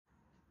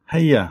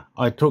Hey, yeah,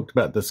 I talked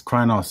about this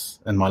Kronos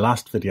in my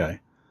last video,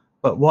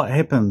 but what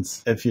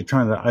happens if you're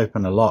trying to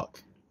open a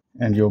lock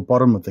and your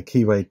bottom of the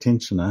keyway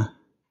tensioner,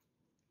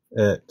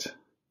 it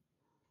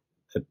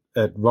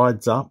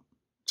rides up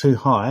too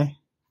high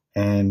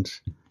and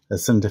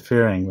it's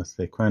interfering with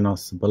the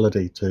Kronos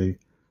ability to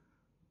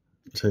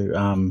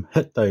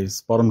hit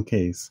those bottom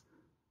keys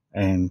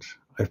and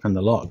open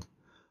the lock.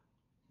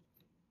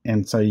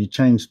 And so you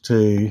change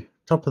to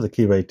top of the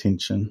keyway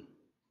tension,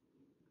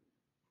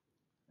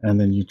 and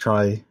then you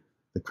try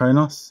the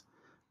Kronos,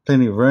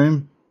 plenty of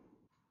room,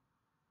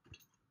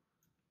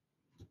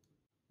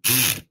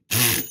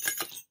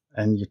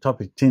 and your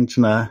top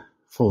tensioner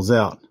falls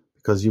out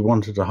because you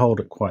wanted to hold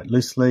it quite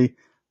loosely,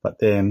 but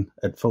then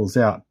it falls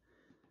out.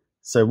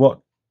 So what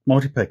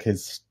Multipick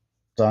has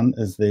done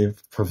is they've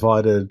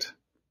provided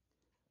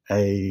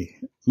a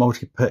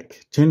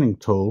multi-pick tuning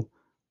tool,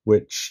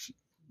 which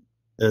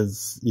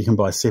is you can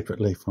buy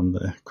separately from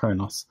the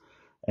Kronos.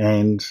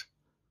 And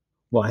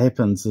what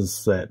happens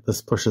is that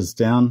this pushes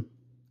down,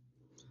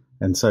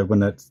 and so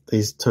when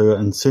these two are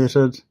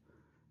inserted,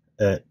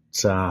 it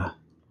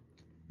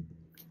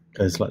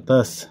goes like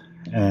this,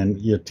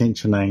 and you're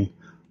tensioning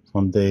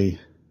from the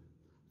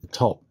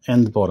top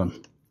and the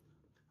bottom.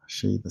 I'll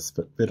show you this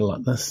a bit better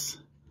like this.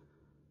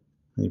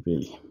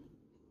 Maybe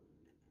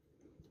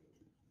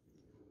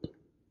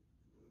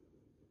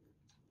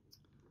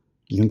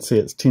you can see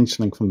it's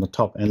tensioning from the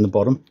top and the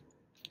bottom.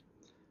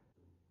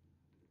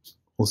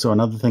 Also,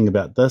 another thing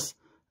about this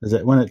is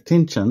that when it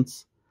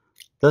tensions,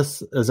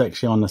 this is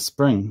actually on a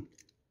spring,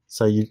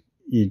 so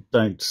you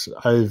don't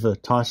over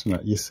tighten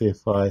it. You see,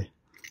 if I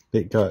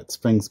let go, it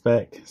springs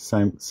back.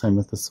 Same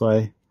with this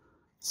way,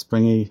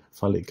 springy.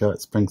 If I let go,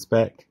 it springs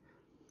back.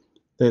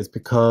 That's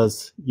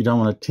because you don't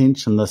want to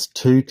tension this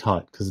too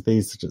tight, because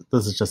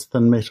this is just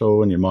thin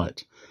metal and you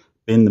might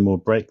bend them or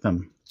break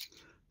them.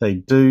 They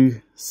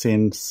do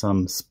send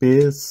some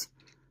spares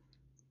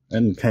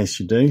in case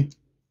you do,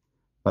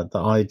 but the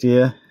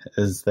idea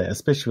is that,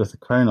 especially with the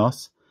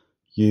Kronos,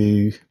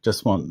 you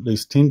just want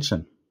loose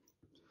tension.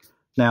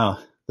 Now,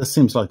 this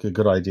seems like a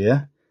good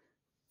idea,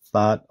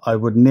 but I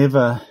would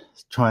never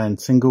try and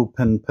single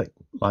pin pick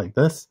like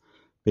this,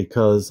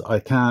 because I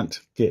can't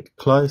get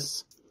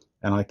close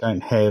and I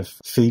don't have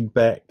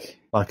feedback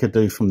like I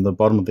do from the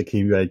bottom of the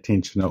keyway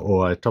tensioner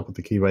or top of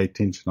the keyway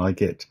tensioner. I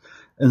get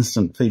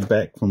instant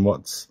feedback from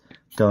what's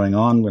going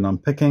on when I'm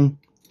picking.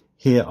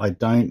 Here I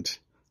don't,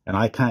 and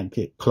I can't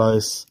get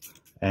close,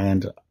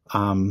 and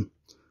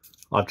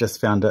I've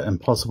just found it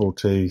impossible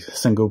to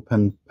single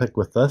pin pick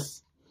with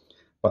this.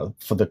 But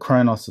for the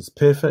Kronos it's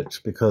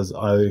perfect, because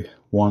I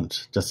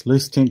want just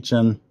loose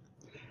tension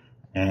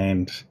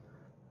and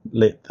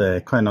let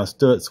the Kronos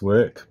do its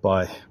work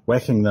by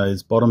whacking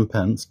those bottom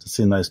pins to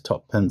send those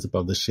top pins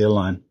above the shear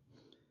line.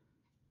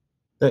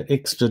 That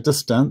extra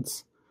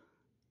distance,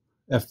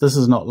 if this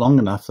is not long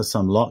enough for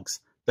some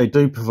locks, they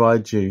do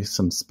provide you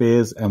some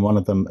spares, and one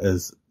of them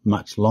is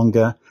much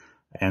longer,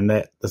 and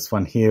this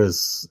one here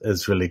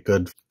is really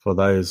good for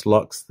those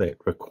locks that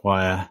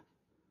require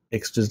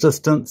extra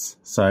distance,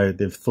 so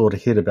they've thought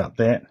ahead about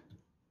that.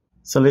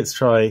 So let's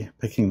try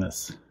picking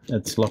this.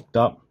 It's locked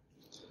up.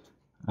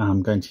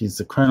 I'm going to use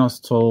the Kronos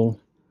tool,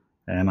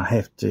 and I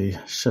have to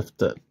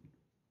shift it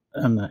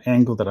in the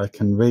angle that I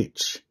can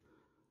reach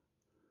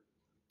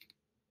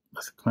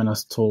with the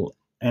Kronos tool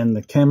and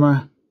the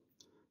camera.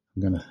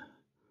 I'm going to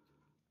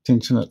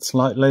tension it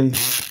slightly.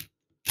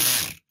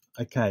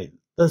 Okay,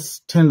 this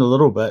turned a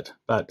little bit,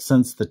 but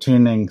since the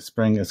turning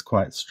spring is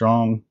quite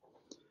strong,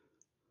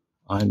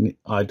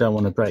 I don't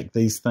want to break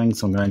these things,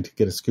 so I'm going to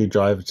get a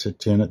screwdriver to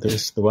turn it the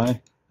rest of the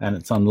way, and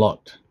it's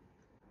unlocked.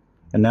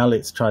 And now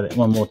let's try that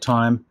one more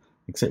time,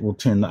 except we'll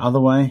turn the other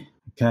way.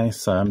 Okay,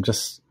 so I'm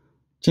just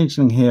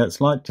tensioning here.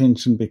 It's light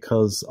tension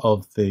because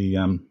of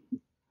the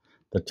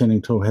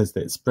turning tool has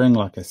that spring,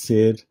 like I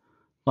said.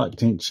 Light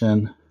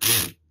tension.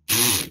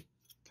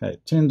 Okay,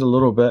 it turned a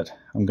little bit.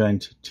 I'm going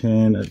to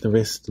turn it the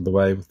rest of the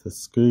way with the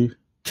screw,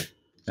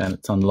 and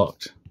it's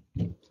unlocked.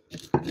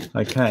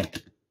 Okay,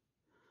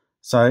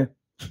 so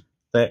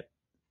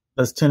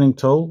this turning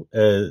tool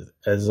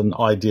is an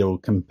ideal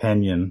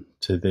companion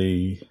to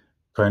the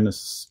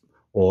Kronos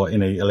or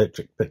any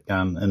electric pick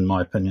gun, in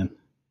my opinion.